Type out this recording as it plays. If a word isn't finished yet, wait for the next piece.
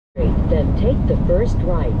Then take the first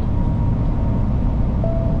right.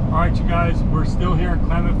 Alright you guys, we're still here in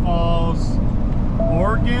Klamath Falls,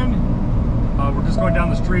 Oregon. We're just going down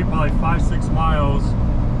the street probably 5-6 miles.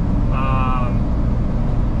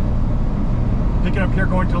 Picking up here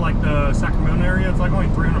going to like the Sacramento area. It's like only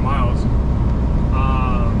 300 miles.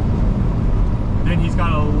 Then he's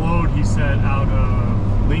got a load, he said, out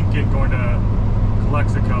of Lincoln going to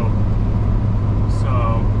Calexico.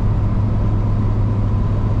 So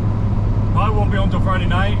probably won't be home until Friday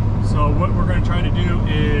night. So what we're going to try to do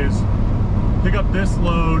is pick up this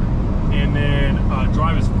load and then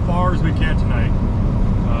drive as far as we can tonight.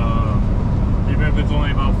 Even if it's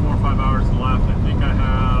only about 4 or 5 hours left. I think I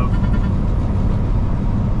have,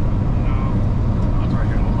 no, it's right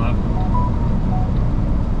here on the left.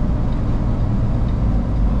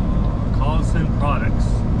 Products.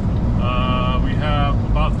 We have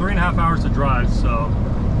about 3.5 hours to drive, so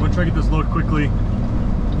I'm going to try to get this load quickly,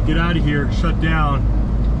 get out of here, shut down,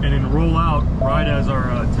 and then roll out right as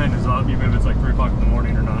our tent is up, even if it's like 3 o'clock in the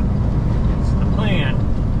morning or not. It's the plan.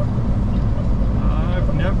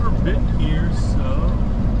 I've never been here, so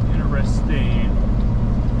interesting.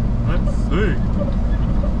 Let's see.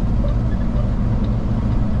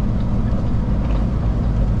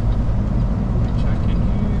 Check in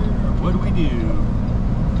here. What do we do?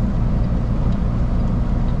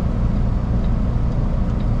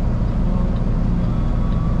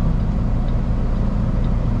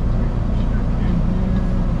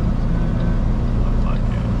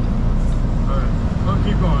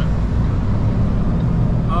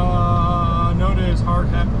 Hard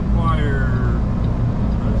hat required.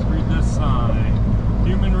 Let's read this sign.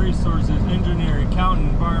 Human resources, engineering, accountant,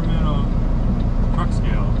 environmental, truck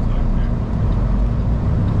scale.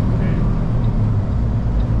 Okay.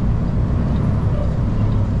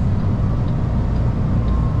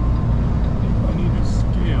 I need a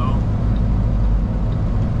scale.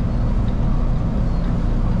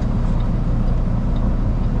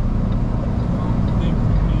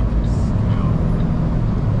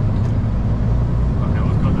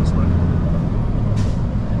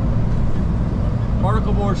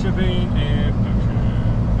 Particle board shipping and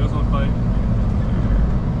production. Doesn't look like.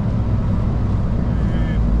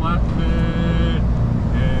 And flatbed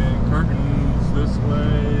and curtains this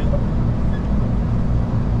way.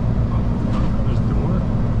 Oh, there's the door.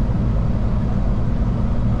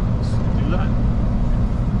 Let's do that.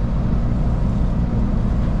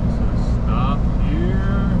 So stop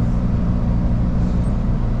here.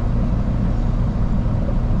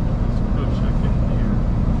 Let's go check in here.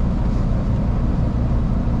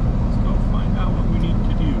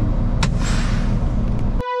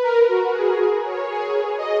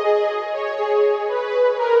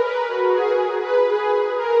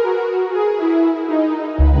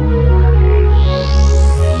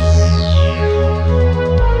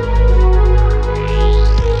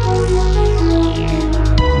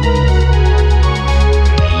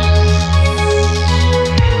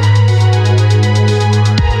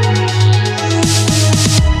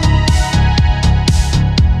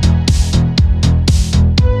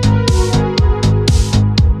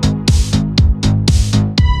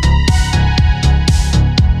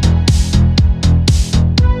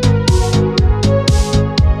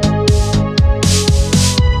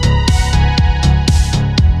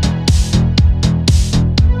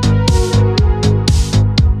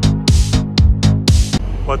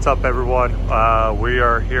 What's up everyone? We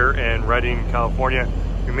are here in Redding, California.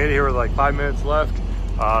 We made it here with like 5 minutes left.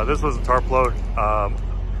 This was a tarp load. I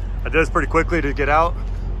did this pretty quickly to get out,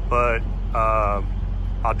 but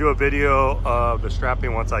I'll do a video of the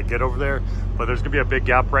strapping once I get over there. But there's gonna be a big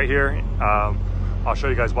gap right here. I'll show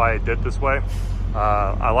you guys why I did it this way.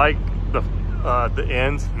 I like the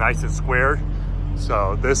ends nice and squared.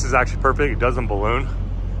 So this is actually perfect. It doesn't balloon.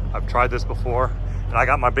 I've tried this before, and I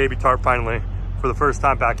got my baby tarp finally for the first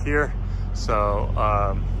time back here. So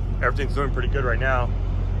everything's doing pretty good right now.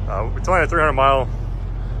 It's only a 300-mile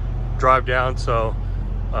drive down, so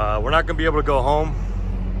we're not gonna be able to go home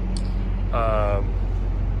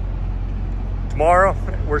tomorrow.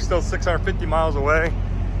 We're still 650 miles away,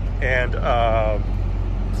 and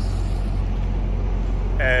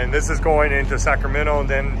this is going into Sacramento, and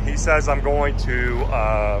then he says I'm going to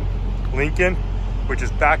Lincoln, which is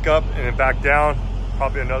back up and then back down,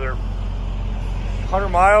 probably another 100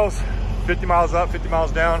 miles, 50 miles up, 50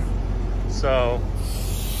 miles down. So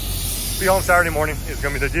be home Saturday morning is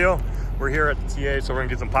gonna be the deal. We're here at the TA, so we're gonna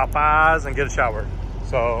get some Popeyes and get a shower.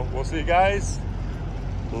 So we'll see you guys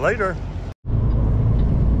later.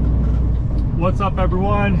 What's up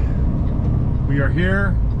everyone? We are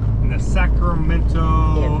here in the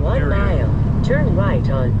Sacramento in 1 area. mile, Turn right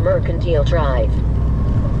on Mercantile Drive.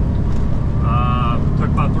 Took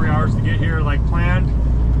about 3 hours to get here like planned.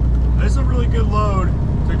 This is a really good load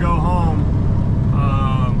to go home.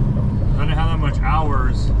 I didn't have that much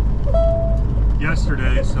hours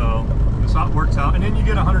yesterday, so this works out. And then you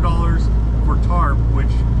get $100 for tarp,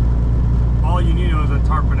 which all you need was a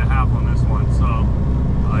tarp and a half on this one. So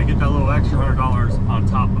I get that little extra $100 on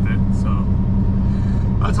top of it. So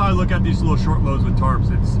that's how I look at these little short loads with tarps.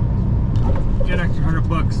 It's get an extra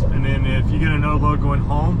 $100, and then if you get another load going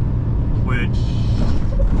home, which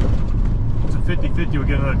it's a 50-50, we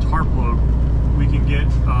get another tarp load, we can get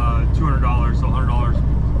 $200, so $100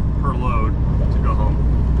 per load to go home.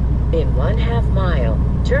 In 1/2 mile,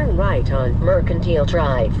 turn right on Mercantile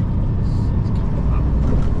Drive.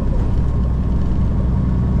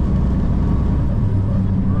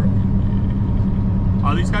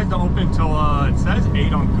 These guys don't open until it says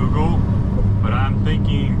 8 on Google, but I'm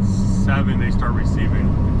thinking 7 they start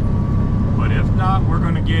receiving. But if not, we're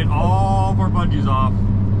going to get all of our bungees off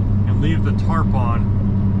and leave the tarp on,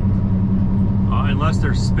 unless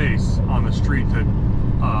there's space on the street to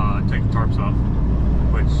take the tarps off,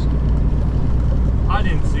 which I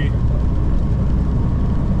didn't see.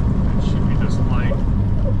 It should be this light.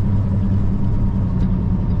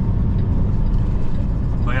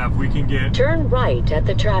 But yeah, if we can get... Turn right at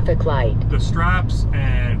the traffic light. The straps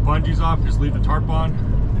and bungees off, just leave the tarp on.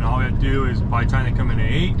 And all we have to do is, by the time they come in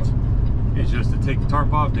at 8, is just to take the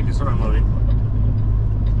tarp off, they can start unloading.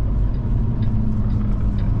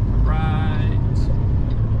 Right.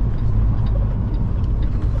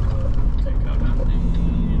 Take out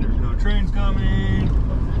nothing. There's no trains coming.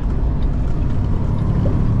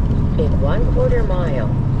 In 1/4 mile,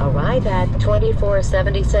 arrive at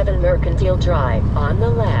 2477 Mercantile Drive on the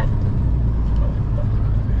left.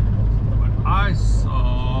 What I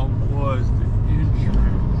saw was the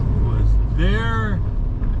entrance was there.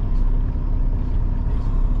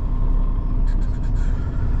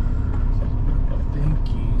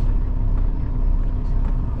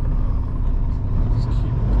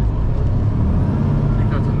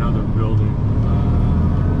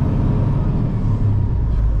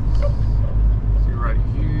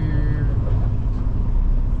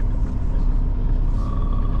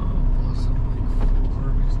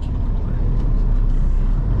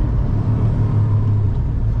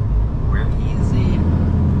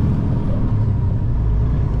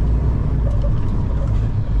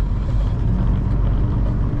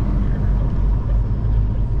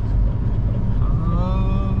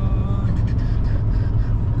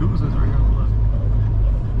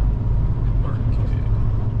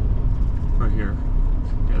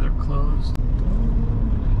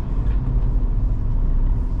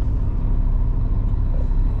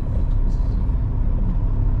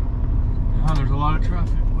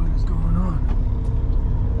 Traffic. What is going on?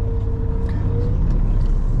 Okay.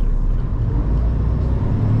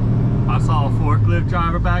 I saw a forklift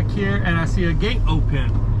driver back here and I see a gate open.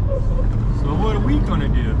 So what are we gonna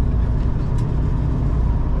do?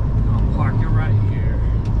 I'll park it right here.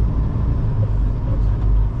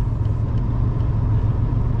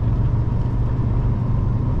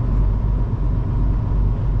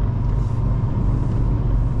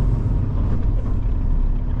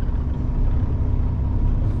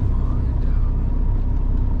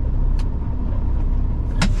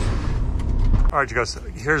 All right, you guys,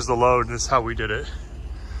 here's the load. This is how we did it.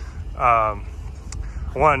 I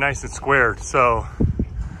want it nice and squared. So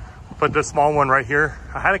put this small one right here.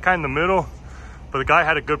 I had it kind of in the middle, but the guy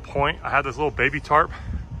had a good point. I had this little baby tarp.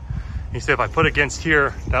 He said if I put it against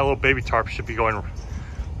here, that little baby tarp should be going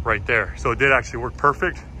right there. So it did actually work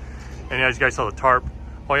perfect. And as you guys saw the tarp,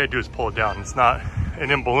 all you gotta do is pull it down. It's not an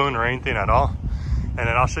in balloon or anything at all. And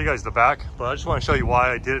then I'll show you guys the back, but I just want to show you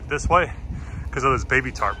why I did it this way, because of this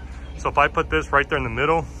baby tarp. So if I put this right there in the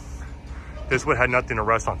middle, this would have nothing to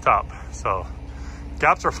rest on top. So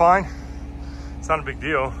gaps are fine. It's not a big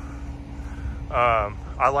deal.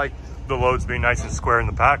 I like the loads being nice and square in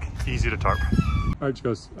the back, easy to tarp. All right, you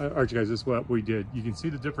guys, this is what we did. You can see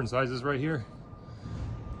the different sizes right here.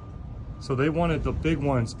 So they wanted the big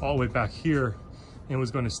ones all the way back here and was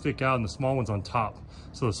going to stick out, and the small ones on top.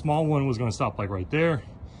 So the small one was going to stop like right there.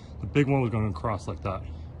 The big one was going to cross like that.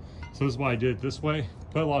 So this is why I did it this way.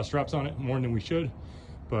 Put a lot of straps on it, more than we should,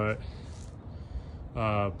 but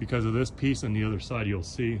because of this piece and the other side, you'll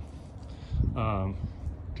see,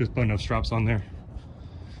 just put enough straps on there.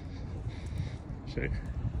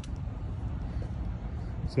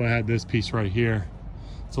 So I had this piece right here.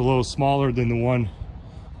 It's a little smaller than the one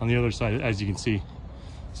on the other side, as you can see.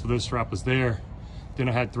 So this strap was there. Then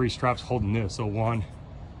I had 3 straps holding this. So I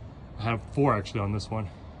have 4 actually on this one.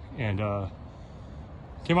 And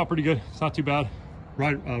came out pretty good. It's not too bad.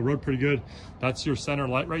 Rode pretty good. That's your center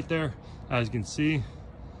light right there. As you can see,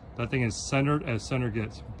 that thing is centered as center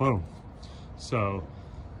gets. Boom. So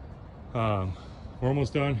we're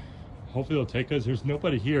almost done. Hopefully they'll take us. There's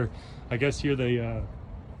nobody here. I guess here the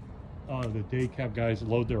day cab guys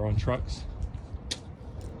load their own trucks.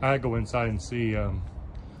 I go inside and see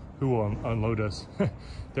who will unload us.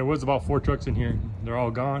 There was about 4 trucks in here. They're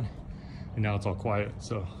all gone, and now it's all quiet.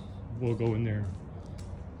 So we'll go in there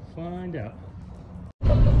and find out.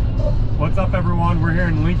 What's up, everyone? We're here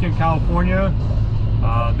in Lincoln, California.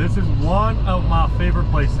 This is one of my favorite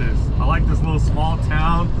places. I like this little small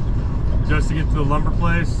town just to get to the lumber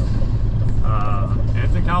place. And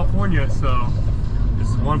it's in California, so this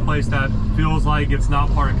is one place that feels like it's not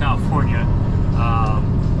part of California.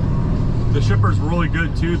 The shipper's really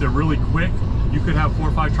good too. They're really quick. You could have 4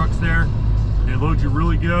 or 5 trucks there. They load you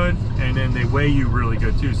really good, and then they weigh you really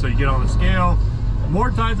good too. So you get on the scale. More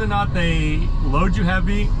times than not, they load you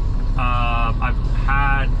heavy. I've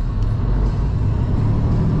had,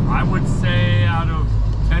 I would say, out of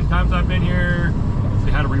 10 times I've been here,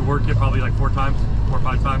 they had to rework it probably like 4 or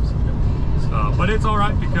 5 times. So, but it's all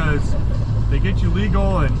right because they get you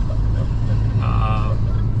legal, and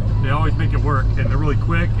they always make it work, and they're really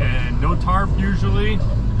quick, and no tarp usually.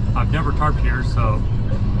 I've never tarped here, so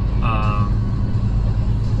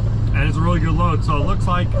and it's a really good load. So it looks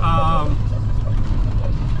like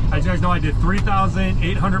as you guys know, I did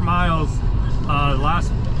 3,800 miles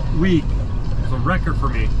last week. It's a record for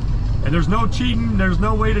me, and there's no cheating. There's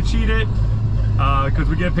no way to cheat it because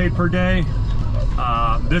we get paid per day.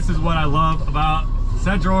 This is what I love about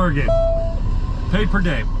Central Oregon, paid per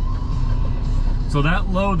day. So that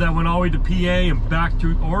load that went all the way to PA and back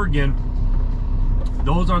to Oregon,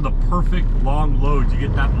 those are the perfect long loads. You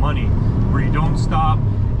get that money where you don't stop,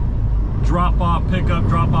 drop off, pick up,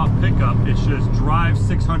 drop off, pick up. It's just drive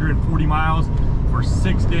 640 miles for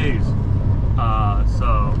 6 days.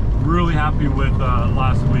 So really happy with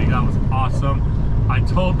last week. That was awesome. I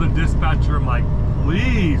told the dispatcher, I'm like,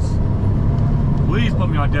 please put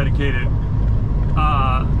me on dedicated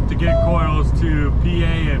to get coils to PA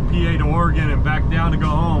and PA to Oregon and back down to go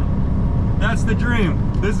home. That's the dream.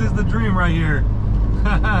 This is the dream right here.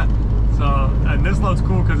 So, and this load's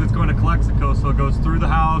cool because it's going to Calexico, so it goes through the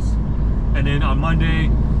house, and then on Monday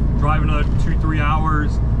drive another 2-3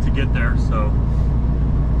 hours to get there. So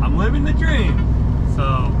I'm living the dream.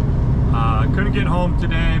 So couldn't get home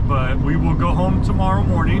today, but we will go home tomorrow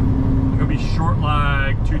morning. I'm gonna be short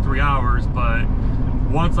like 2-3 hours, but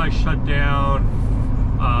once I shut down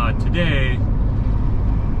today,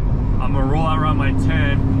 I'm gonna roll out around my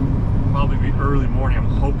 10, probably be early morning, I'm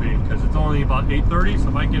hoping, because it's only about 8:30. So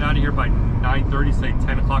if I can get out of here by 9:30, say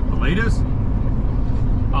 10 o'clock the latest,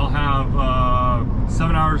 I'll have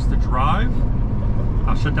 7 hours to drive.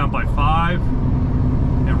 I'll shut down by 5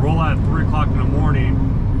 and roll out at 3 o'clock in the morning,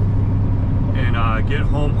 and get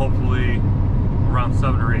home hopefully around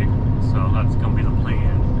 7 or 8. So that's gonna be the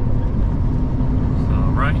plan. So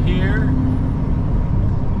right here,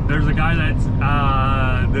 there's a guy that's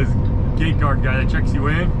this gate guard guy that checks you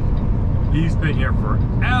in. He's been here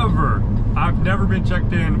forever. I've never been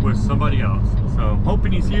checked in with somebody else. So I'm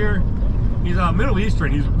hoping he's here. He's Middle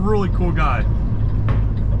Eastern. He's a really cool guy.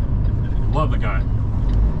 Love the guy.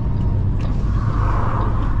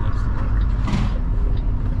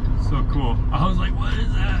 So cool. I was like, what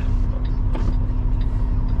is that?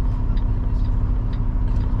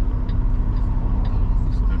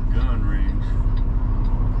 This is the gun range.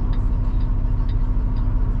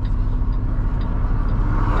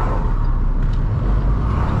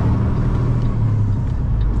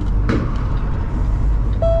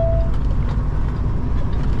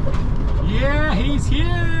 Yeah, he's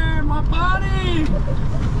here, my buddy.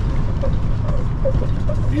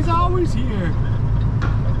 He's always here.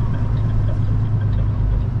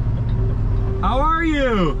 How are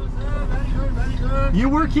you? Very good, very good. You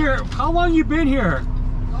work here. How long you been here?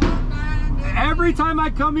 Every time I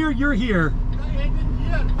come here, you're here.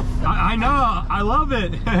 I know. I love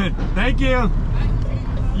it. Thank you.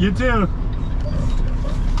 You too.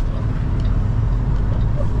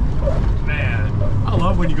 Man, I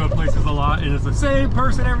love when you go to places a lot and it's the same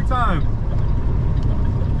person every time.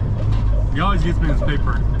 He always gives me his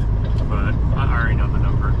paper, but I already know the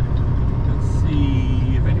number. Let's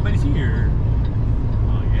see if anybody's here.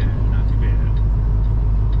 Oh yeah, not too bad.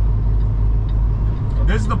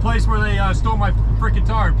 This is the place where they stole my freaking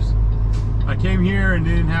tarps. I came here and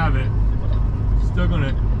didn't have it. Still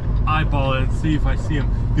gonna eyeball it and see if I see them.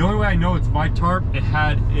 The only way I know it's my tarp, it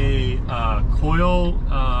had a coil,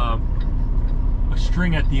 a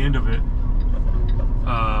string at the end of it.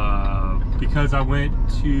 because I went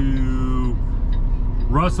to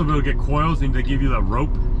Russellville to get coils and they give you the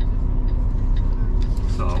rope.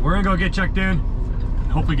 So we're gonna go get checked in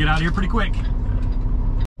and hopefully get out of here pretty quick.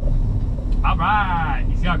 All right,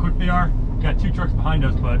 you see how quick they are? We got 2 trucks behind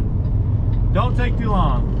us, but don't take too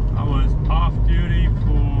long. I was off duty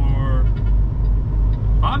for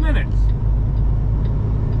 5 minutes.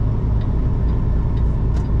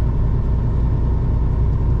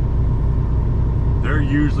 They're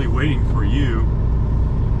usually waiting for you.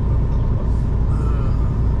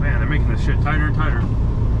 Man, they're making this shit tighter and tighter.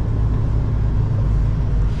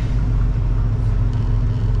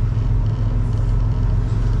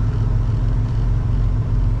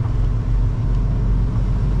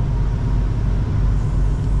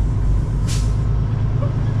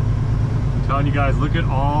 I'm telling you guys, look at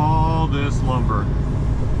all this lumber.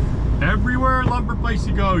 Everywhere lumber place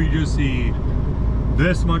you go, you just see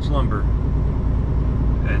this much lumber.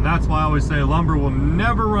 And that's why I always say lumber will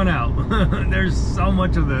never run out. There's so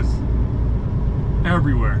much of this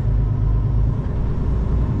everywhere.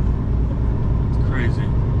 It's crazy.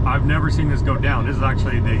 I've never seen this go down. This is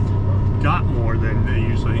actually, they got more than they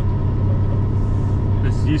usually.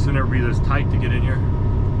 This used to never be this tight to get in here.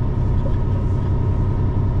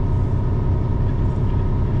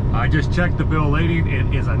 I just checked the bill of lading.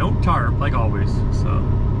 It is a no tarp, like always. So,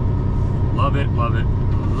 love it, love it,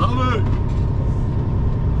 love it.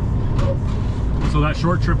 So that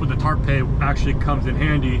short trip with the tarp pay actually comes in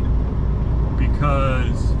handy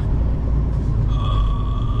because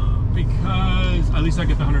at least I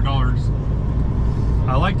get the $100.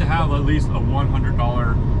 I like to have at least a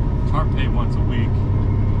 $100 tarp pay once a week.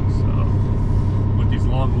 So with these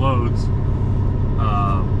long loads,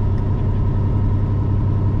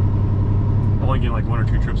 I'm only getting like 1 or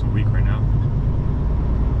 2 trips a week right now.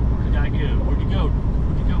 Where'd the guy go? Where'd you go?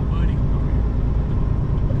 Where'd you go, buddy?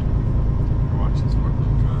 Watch this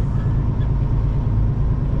forklift driver.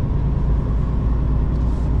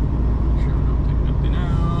 Make sure we don't take nothing out.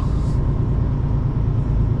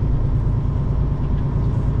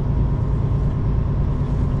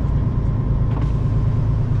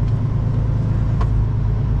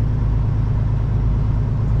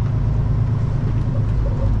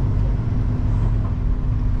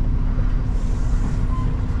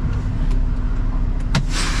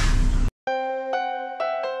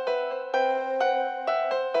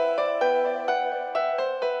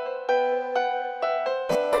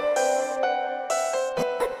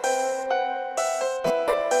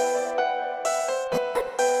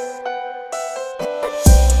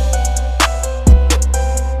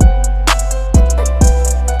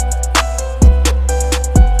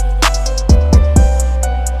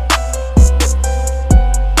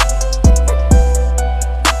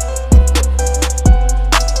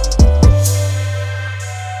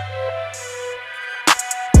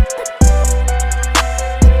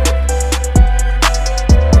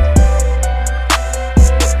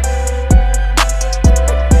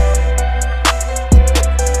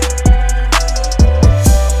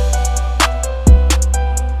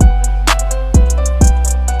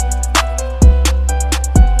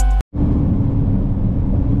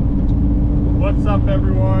 What's up,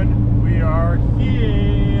 everyone? We are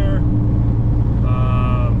here.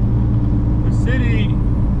 The city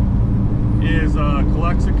is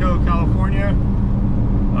Calexico, California.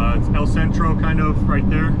 It's El Centro, kind of right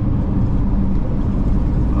there.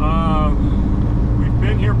 We've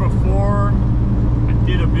been here before. I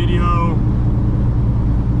did a video.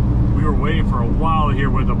 We were waiting for a while here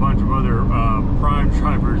with a bunch of other prime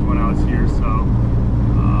drivers when I was here, so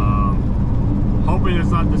hoping it's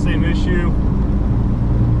not the same issue.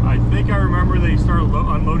 I think I remember they started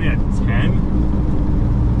unloading at 10,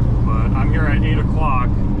 but I'm here at 8 o'clock,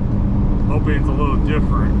 hoping it's a little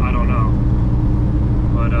different. I don't know,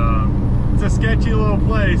 but it's a sketchy little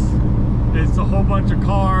place. It's a whole bunch of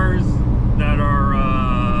cars that are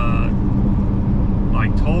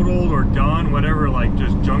like totaled or done, whatever, like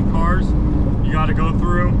just junk cars you got to go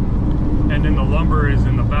through, and then the lumber is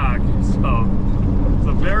in the back. So it's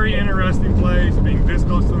a very interesting place, being this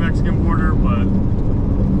close to the Mexican border, but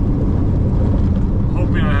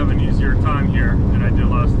hoping I have an easier time here than I did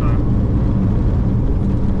last time.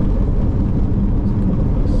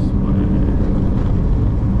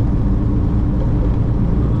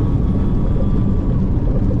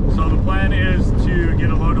 So the plan is to get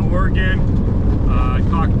a load to Oregon,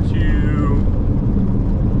 talk to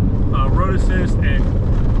Road Assist and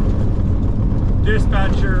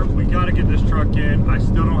dispatcher. We got to get this truck in. I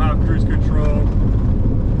still don't have cruise control.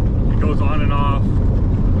 It goes on and off.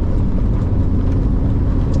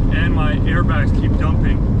 And my airbags keep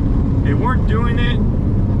dumping. They weren't doing it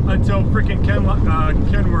until freaking Kenworth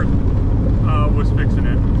was fixing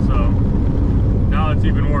it. So now it's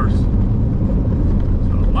even worse.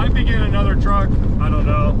 So might be getting another truck. I don't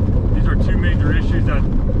know. These are two major issues. That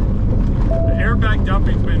the airbag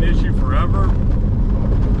dumping's been an issue forever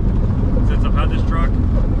since I've had this truck.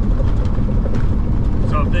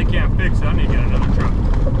 So if they can't fix it, I need to get another truck.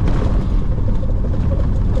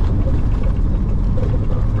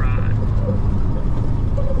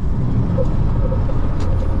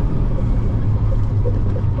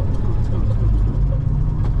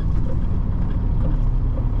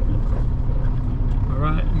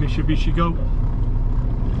 Mitsubishi go.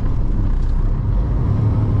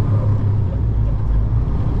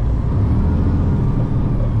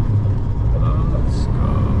 Let's go.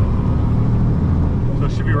 So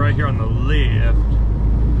it should be right here on the left.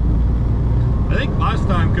 I think last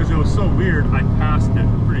time, because it was so weird, I passed it,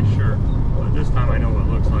 I'm pretty sure. But this time I know what it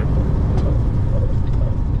looks like.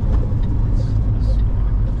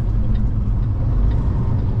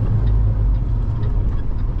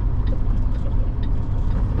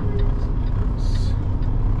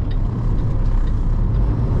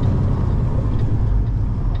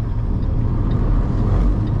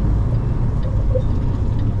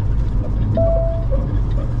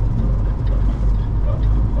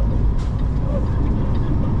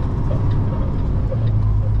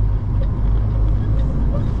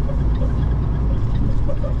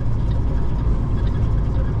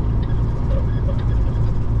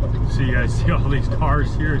 You guys see all these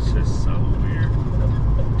cars here, it's just so weird.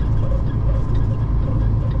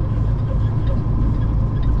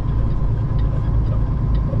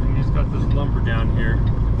 And he's got this lumber down here.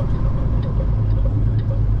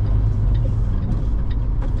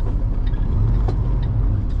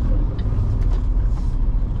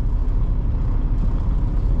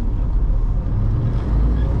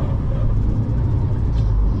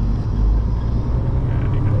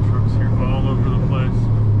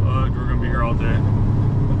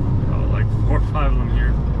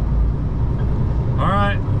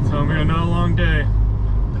 Another long day.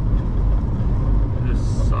 This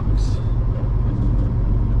sucks.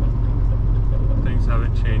 Things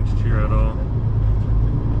haven't changed here at all.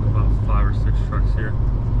 About 5 or 6 trucks here.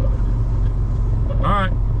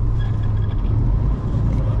 Alright.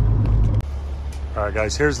 Alright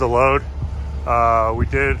guys, here's the load. We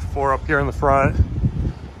did 4 up here in the front,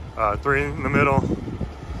 3 in the middle,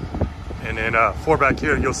 and then 4 back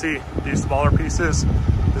here. You'll see these smaller pieces.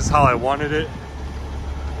 This is how I wanted it.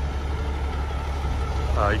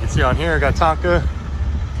 You can see on here, I got Tonka.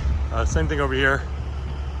 Same thing over here.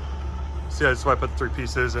 See, that's why I put the 3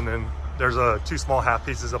 pieces, and then there's 2 small half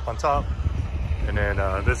pieces up on top. And then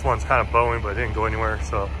this one's kind of bowing, but it didn't go anywhere.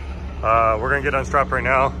 So we're gonna get unstrapped right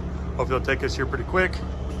now. Hopefully it'll take us here pretty quick.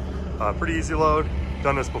 Pretty easy load,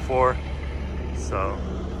 done this before. So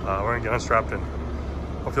we're gonna get unstrapped and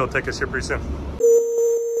hopefully it'll take us here pretty soon.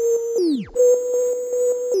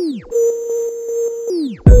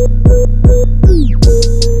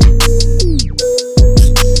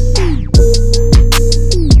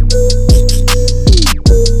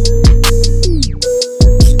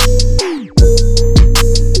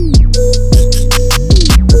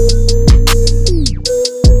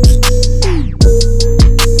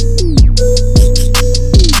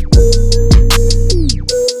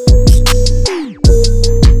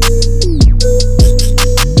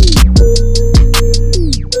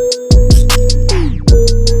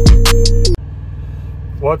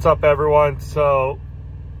 What's up everyone? So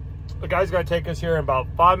the guy's gonna take us here in about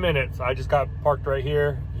 5 minutes. I just got parked right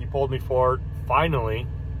here. He pulled me forward, finally.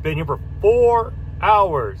 Been here for 4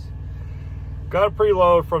 hours. Got a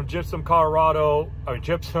preload from Gypsum, Colorado.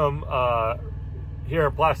 Gypsum here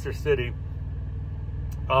in Plaster City.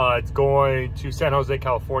 It's going to San Jose,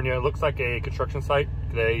 California. It looks like a construction site.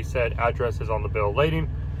 They said address is on the bill of lading.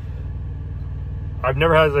 I've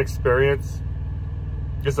never had this experience.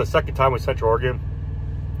 This is the second time with Central Oregon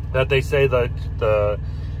that they say that the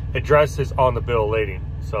address is on the bill of lading.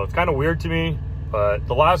 So it's kind of weird to me, but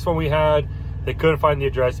the last one we had, they couldn't find the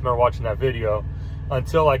address. I remember watching that video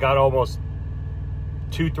until I got almost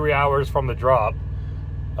 2-3 hours from the drop.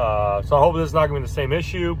 So I hope this is not gonna be the same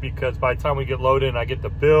issue, because by the time we get loaded and I get the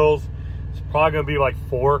bills, it's probably gonna be like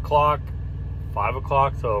 4 o'clock, 5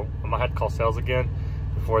 o'clock. So I might have to call sales again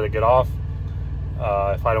before they get off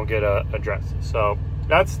if I don't get a address. So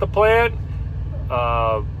that's the plan.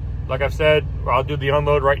 Like I've said, I'll do the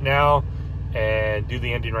unload right now and do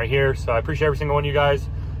the ending right here. So I appreciate every single one of you guys.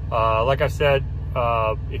 Like I said,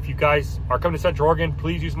 if you guys are coming to Central Oregon,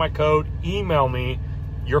 please use my code. Email me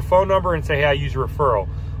your phone number and say, hey, I use your referral.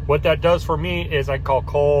 What that does for me is I call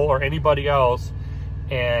Cole or anybody else,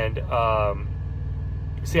 and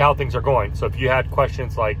see how things are going. So if you had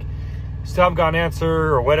questions like still haven't got an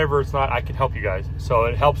answer or whatever it's not, I can help you guys. So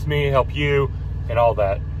it helps me help you and all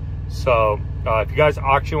that. So if you guys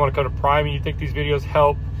actually want to come to Prime and you think these videos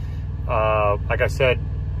help, like I said,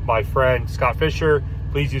 my friend Scott Fisher,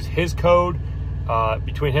 please use his code.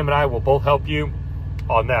 Between him and I, we'll both help you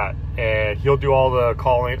on that, and he'll do all the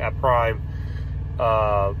calling at Prime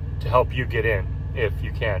to help you get in if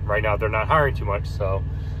you can. Right now they're not hiring too much, so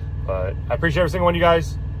but I appreciate every single one of you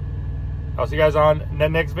guys. I'll see you guys on the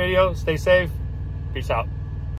next video. Stay safe. Peace out.